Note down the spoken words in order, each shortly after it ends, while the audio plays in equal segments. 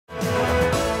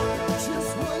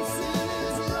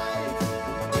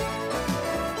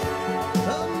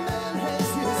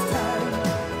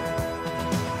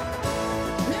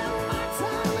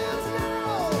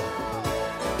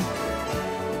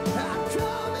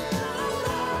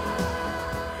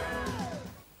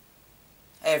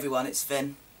Hey everyone, it's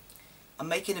Finn. I'm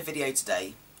making a video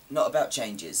today, not about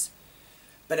changes,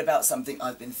 but about something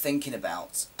I've been thinking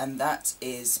about, and that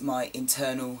is my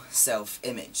internal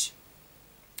self-image.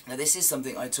 Now this is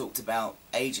something I talked about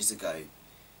ages ago,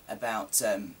 about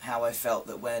how I felt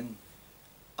that when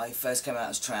I first came out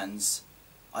as trans,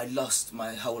 I lost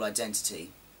my whole identity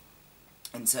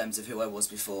in terms of who I was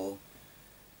before,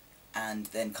 and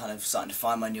then kind of starting to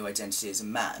find my new identity as a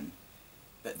man.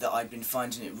 But that I'd been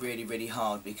finding it really, really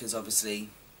hard because obviously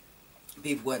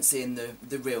people weren't seeing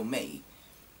the real me.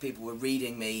 People were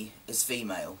reading me as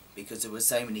female because there were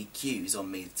so many cues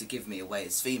on me to give me away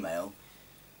as female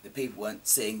that people weren't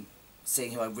seeing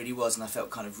who I really was, and I felt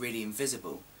kind of really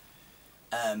invisible.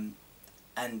 And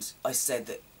I said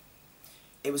that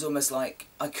it was almost like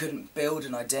I couldn't build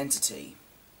an identity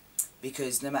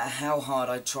because no matter how hard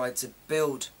I tried to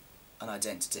build an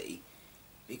identity,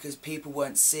 because people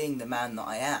weren't seeing the man that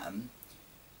I am,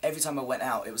 every time I went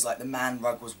out it was like the man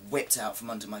rug was whipped out from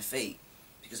under my feet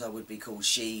because I would be called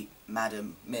she,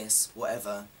 madam, miss,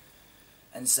 whatever.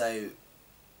 And so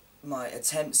my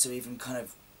attempts to even kind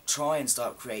of try and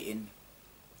start creating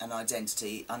an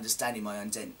identity, understanding my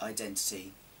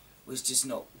identity, was just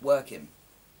not working.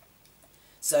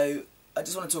 So I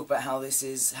just want to talk about how this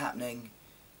is happening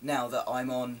now that I'm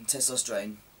on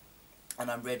testosterone and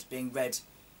I'm being read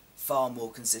far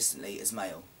more consistently as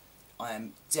male. I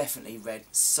am definitely read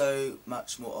so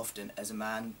much more often as a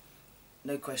man,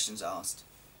 no questions asked.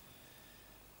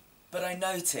 But I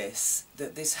notice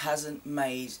that this hasn't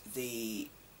made the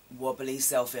wobbly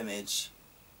self-image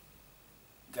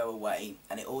go away,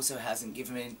 and it also hasn't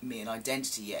given me an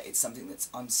identity yet. It's something that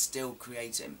I'm still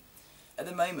creating. At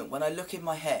the moment, when I look in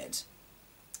my head,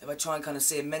 if I try and kind of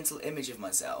see a mental image of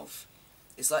myself,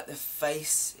 it's like the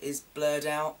face is blurred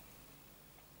out.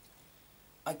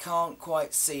 I can't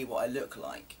quite see what I look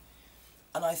like.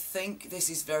 And I think this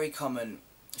is very common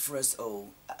for us all.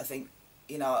 I think,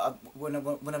 you know, when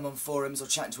I'm on forums or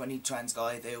chatting to any trans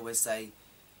guy, they always say,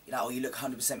 you know, oh, you look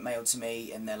 100% male to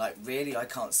me, and they're like, really? I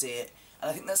can't see it. And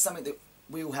I think that's something that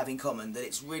we all have in common, that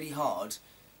it's really hard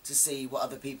to see what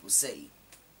other people see.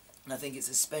 And I think it's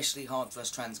especially hard for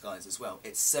us trans guys as well.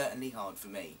 It's certainly hard for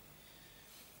me.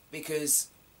 Because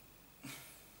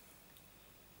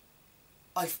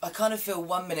I kind of feel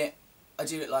 1 minute I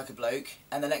do look like a bloke,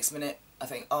 and the next minute I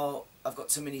think, oh, I've got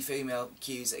too many female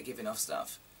cues that are giving off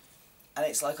stuff. And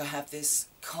it's like I have this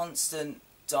constant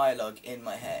dialogue in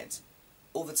my head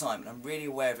all the time, and I'm really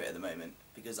aware of it at the moment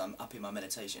because I'm up in my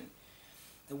meditation.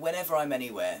 That whenever I'm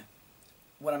anywhere,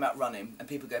 when I'm out running and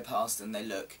people go past and they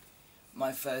look,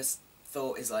 my first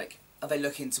thought is like, are they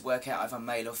looking to work out if I'm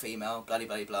male or female, blah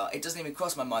blah blah. It doesn't even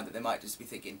cross my mind that they might just be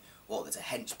thinking, well, there's a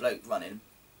hench bloke running.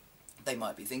 They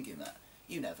might be thinking that.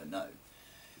 You never know.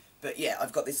 But yeah,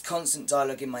 I've got this constant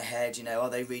dialogue in my head, you know, are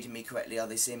they reading me correctly? Are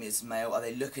they seeing me as male? Are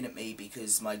they looking at me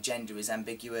because my gender is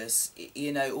ambiguous?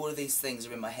 You know, all of these things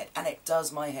are in my head, and it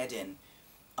does my head in.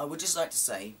 I would just like to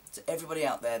say to everybody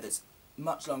out there that's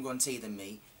much longer on T than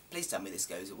me, please tell me this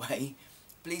goes away.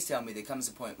 Please tell me there comes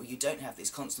a point where you don't have this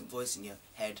constant voice in your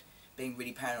head being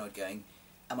really paranoid going,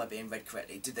 am I being read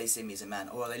correctly? Did they see me as a man?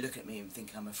 Or are they looking at me and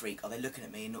thinking I'm a freak? Are they looking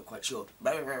at me and not quite sure?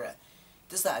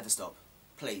 Does that ever stop?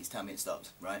 Please tell me it stopped,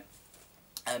 right?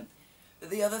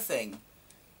 The other thing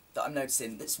that I'm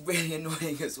noticing that's really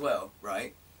annoying as well,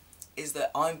 right, is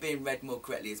that I'm being read more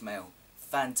correctly as male.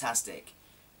 Fantastic.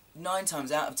 9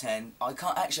 times out of 10, I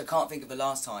can't think of the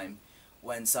last time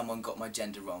when someone got my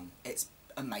gender wrong. It's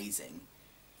amazing.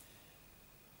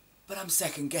 But I'm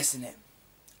second guessing it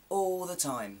all the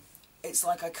time. It's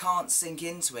like I can't sink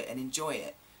into it and enjoy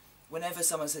it. Whenever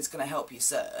someone says, can I help you,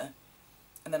 sir?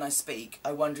 And then I speak,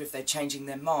 I wonder if they're changing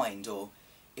their mind, or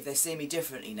if they see me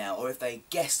differently now, or if they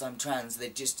guessed I'm trans, they're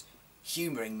just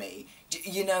humouring me.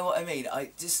 You know what I mean? I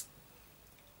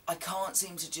can't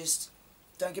seem to just...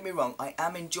 Don't get me wrong, I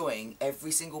am enjoying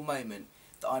every single moment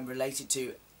that I'm related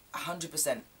to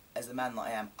 100% as the man that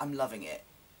I am. I'm loving it.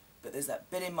 But there's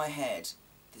that bit in my head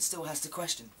that still has to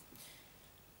question.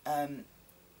 I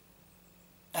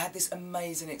had this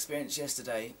amazing experience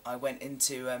yesterday. I went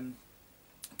into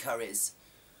Curry's,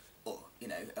 or, you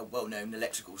know, a well-known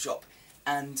electrical shop,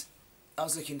 and I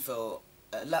was looking for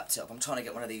a laptop. I'm trying to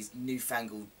get one of these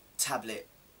newfangled tablet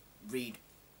read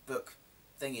book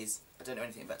thingies. I don't know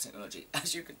anything about technology,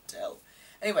 as you can tell.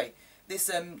 Anyway,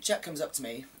 this chap comes up to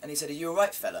me and he said, are you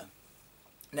alright, fella?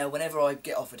 Now, whenever I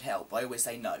get offered help, I always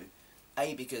say no.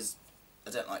 A, because I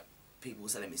don't like people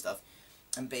selling me stuff,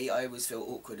 and B, I always feel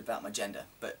awkward about my gender.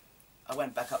 But I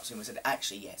went back up to him and said,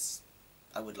 actually, yes,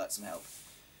 I would like some help.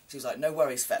 So he was like, no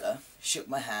worries, fella, shook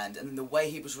my hand, and the way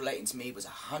he was relating to me was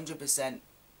 100%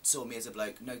 saw me as a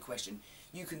bloke, no question.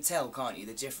 you can tell, can't you,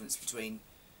 the difference between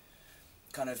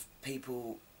kind of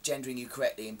people gendering you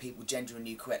correctly and people gendering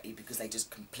you correctly because they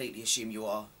just completely assume you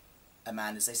are a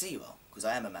man as they see you are, because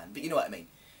I am a man, but you know what I mean.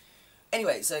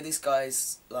 Anyway, so this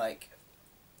guy's like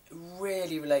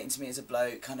really relating to me as a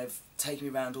bloke, kind of taking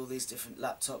me around all these different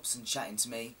laptops and chatting to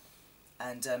me,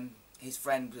 and his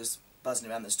friend was buzzing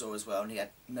around the store as well, and he had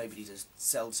nobody to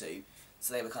sell to,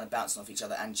 so they were kind of bouncing off each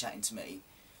other and chatting to me.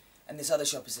 And this other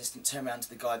shop assistant turned around to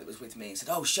the guy that was with me and said,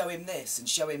 oh, show him this and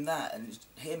show him that and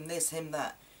him this, him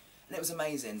that. And it was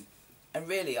amazing. And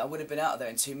really, I would have been out of there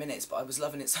in 2 minutes, but I was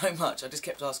loving it so much. I just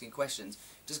kept asking questions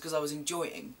just because I was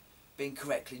enjoying being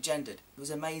correctly gendered. It was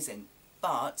amazing.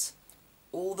 But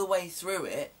all the way through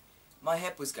it, my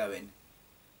head was going.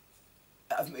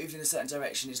 I've moved in a certain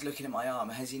direction. He's looking at my arm.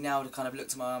 Has he now kind of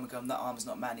looked at my arm and gone, that arm's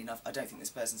not manly enough. I don't think this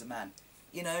person's a man.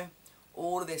 You know,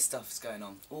 all of this stuff is going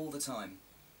on all the time.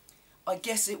 I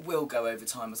guess it will go over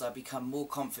time as I become more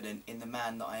confident in the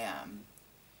man that I am,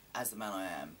 as the man I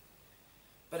am.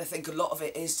 But I think a lot of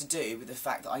it is to do with the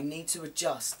fact that I need to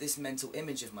adjust this mental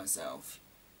image of myself.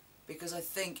 Because I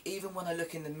think even when I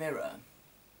look in the mirror,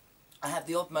 I had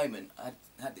the odd moment, I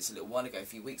had this a little while ago, a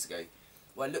few weeks ago,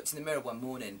 where I looked in the mirror one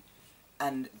morning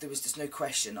and there was just no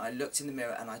question. I looked in the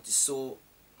mirror and I just saw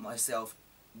myself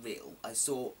real. I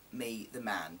saw me, the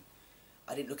man.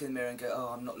 I didn't look in the mirror and go,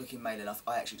 oh, I'm not looking male enough.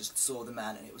 I actually just saw the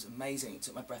man and it was amazing. It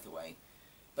took my breath away.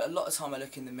 But a lot of time I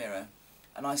look in the mirror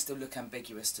and I still look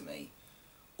ambiguous to me.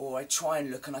 Or I try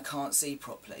and look and I can't see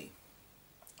properly.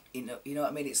 You know what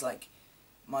I mean? It's like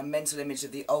my mental image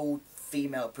of the old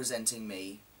female presenting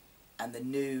me and the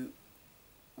new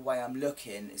way I'm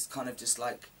looking is kind of just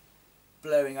like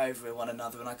blurring over one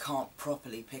another and I can't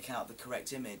properly pick out the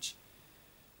correct image.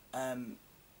 I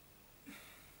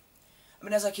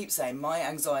mean, as I keep saying, my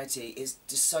anxiety is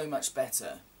just so much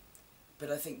better, but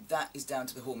I think that is down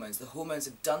to the hormones. The hormones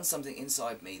have done something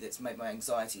inside me that's made my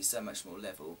anxiety so much more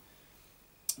level.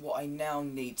 What I now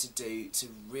need to do to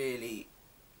really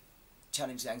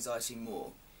challenge the anxiety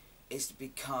more is to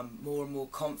become more and more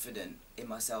confident in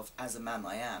myself as a man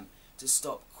I am, to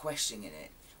stop questioning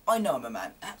it. I know I'm a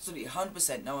man, absolutely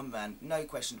 100% know I'm a man, no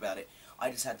question about it.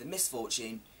 I just had the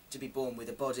misfortune to be born with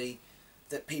a body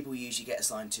that people usually get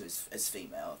assigned to as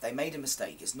female. They made a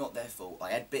mistake, it's not their fault.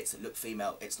 I had bits that look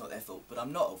female, it's not their fault. But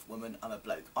I'm not a woman, I'm a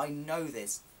bloke. I know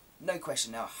this, no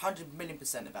question now,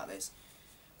 100,000,000% about this.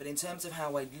 But in terms of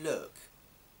how I look,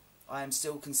 I am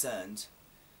still concerned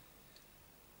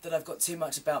that I've got too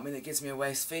much about me that gives me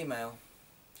away as female.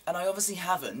 And I obviously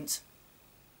haven't,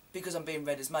 because I'm being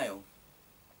read as male.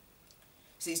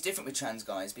 See, it's different with trans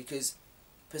guys, because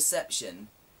perception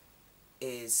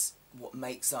is what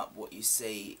makes up what you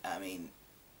see. I mean,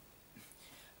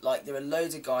 like, there are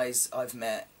loads of guys I've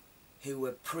met who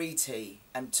were pre-T,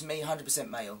 and to me 100%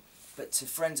 male, but to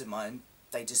friends of mine,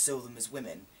 they just saw them as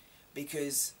women,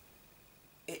 because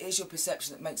it is your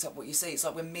perception that makes up what you see. It's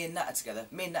like when me and Nat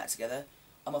are together,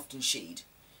 I'm often she'd.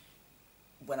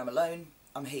 When I'm alone,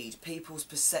 I'm he'd. People's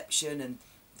perception and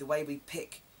the way we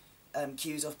pick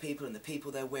cues off people and the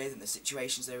people they're with and the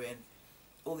situations they're in,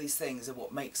 all these things are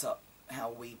what makes up how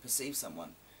we perceive someone.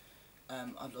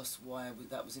 I've lost why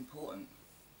that was important.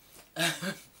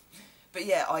 But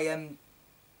yeah, I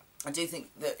do think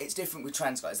that it's different with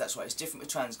trans guys. That's right, it's different with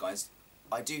trans guys.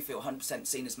 I do feel 100%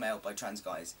 seen as male by trans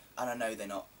guys, and I know they're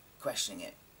not questioning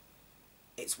it.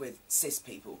 It's with cis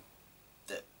people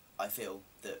that I feel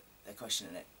that they're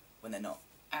questioning it when they're not.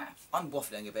 I'm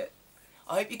waffling a bit.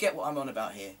 I hope you get what I'm on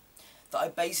about here. That I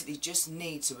basically just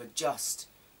need to adjust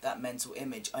that mental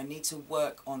image. I need to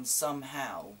work on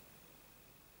somehow.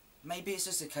 Maybe it's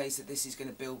just a case that this is going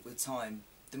to build with time.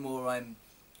 The more I'm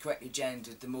correctly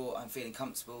gendered, the more I'm feeling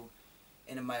comfortable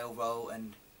in a male role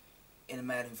and in a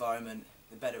male environment,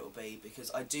 the better it will be.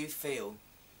 Because I do feel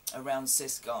around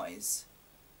cis guys,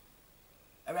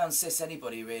 around cis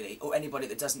anybody really, or anybody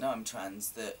that doesn't know I'm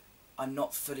trans, that I'm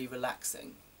not fully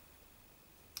relaxing.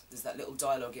 There's that little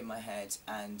dialogue in my head,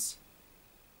 and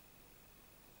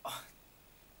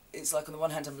it's like on the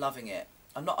one hand I'm loving it.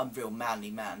 I'm not a real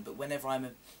manly man, but whenever I'm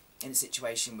in a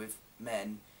situation with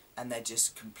men and they're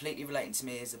just completely relating to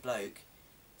me as a bloke,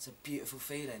 it's a beautiful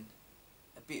feeling.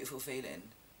 A beautiful feeling.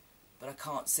 But I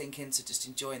can't sink into just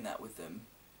enjoying that with them,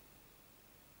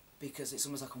 because it's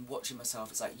almost like I'm watching myself.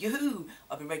 It's like, yoo-hoo,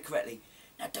 I've been read correctly.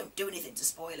 Now don't do anything to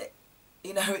spoil it.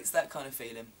 You know, it's that kind of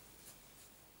feeling.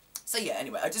 So yeah,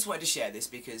 anyway, I just wanted to share this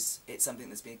because it's something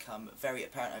that's become very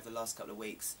apparent over the last couple of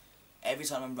weeks. Every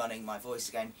time I'm running, my voice is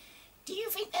going, do you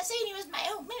think they're seeing you as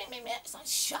male? It's like,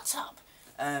 shut up.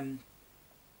 And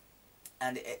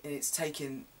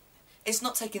it's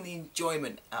not taking the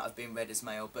enjoyment out of being read as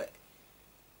male, but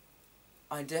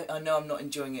I know I'm not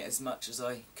enjoying it as much as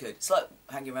I could. It's like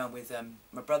hanging around with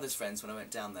my brother's friends when I went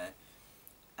down there,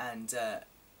 and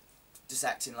just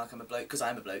acting like I'm a bloke, because I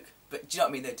am a bloke. But do you know what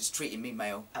I mean? They're just treating me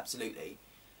male, absolutely.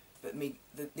 But me,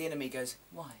 the inner me goes,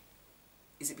 why?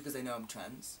 Is it because they know I'm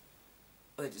trans?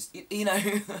 Or they just, you know?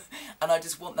 And I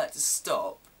just want that to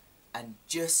stop, and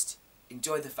just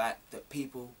enjoy the fact that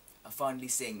people are finally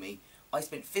seeing me. I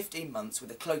spent 15 months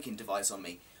with a cloaking device on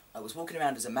me. I was walking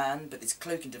around as a man, but this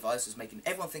cloaking device was making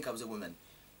everyone think I was a woman.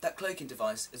 That cloaking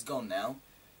device is gone now,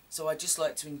 so I just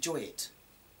like to enjoy it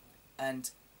and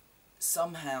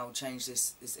somehow change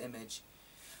this image.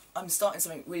 I'm starting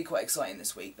something really quite exciting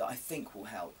this week that I think will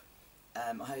help.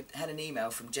 I had an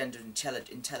email from Gender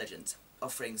Intelligence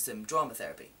offering some drama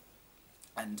therapy,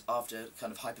 and after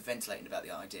kind of hyperventilating about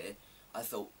the idea, I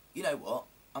thought, you know what,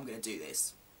 I'm going to do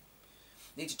this.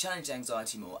 I need to challenge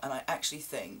anxiety more, and I actually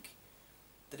think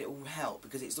that it will help,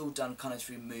 because it's all done kind of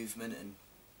through movement and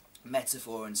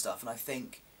metaphor and stuff, and I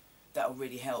think that will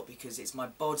really help, because it's my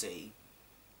body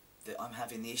that I'm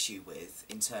having the issue with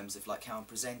in terms of like how I'm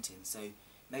presenting. So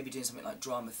maybe doing something like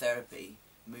drama therapy,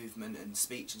 movement and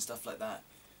speech and stuff like that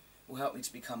will help me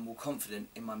to become more confident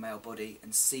in my male body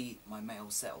and see my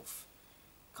male self,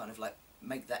 kind of like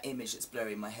make that image that's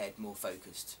blurry in my head more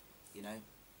focused, you know,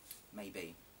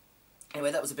 maybe.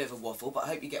 Anyway, that was a bit of a waffle, but I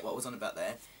hope you get what I was on about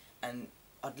there, and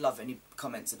I'd love any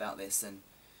comments about this, and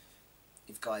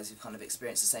if guys have kind of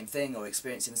experienced the same thing or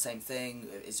experiencing the same thing,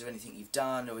 is there anything you've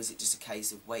done, or is it just a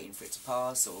case of waiting for it to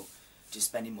pass, or just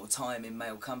spending more time in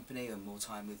male company and more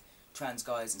time with trans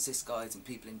guys and cis guys and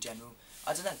people in general?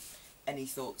 I don't know. Any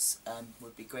thoughts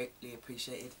would be greatly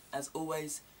appreciated, as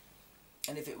always,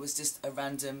 and if it was just a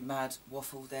random mad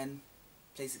waffle, then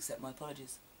please accept my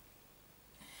apologies.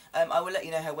 I will let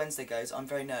you know how Wednesday goes. I'm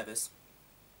very nervous.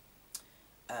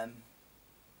 I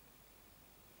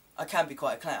can be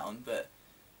quite a clown, but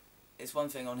it's one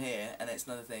thing on here, and it's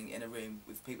another thing in a room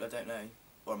with people I don't know,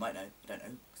 or I might know, I don't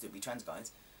know, because it'll be trans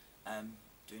guys,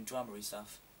 doing drama-y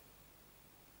stuff.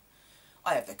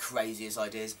 I have the craziest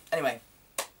ideas. Anyway,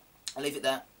 I'll leave it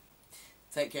there.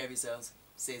 Take care of yourselves.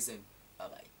 See you soon.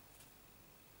 Bye-bye.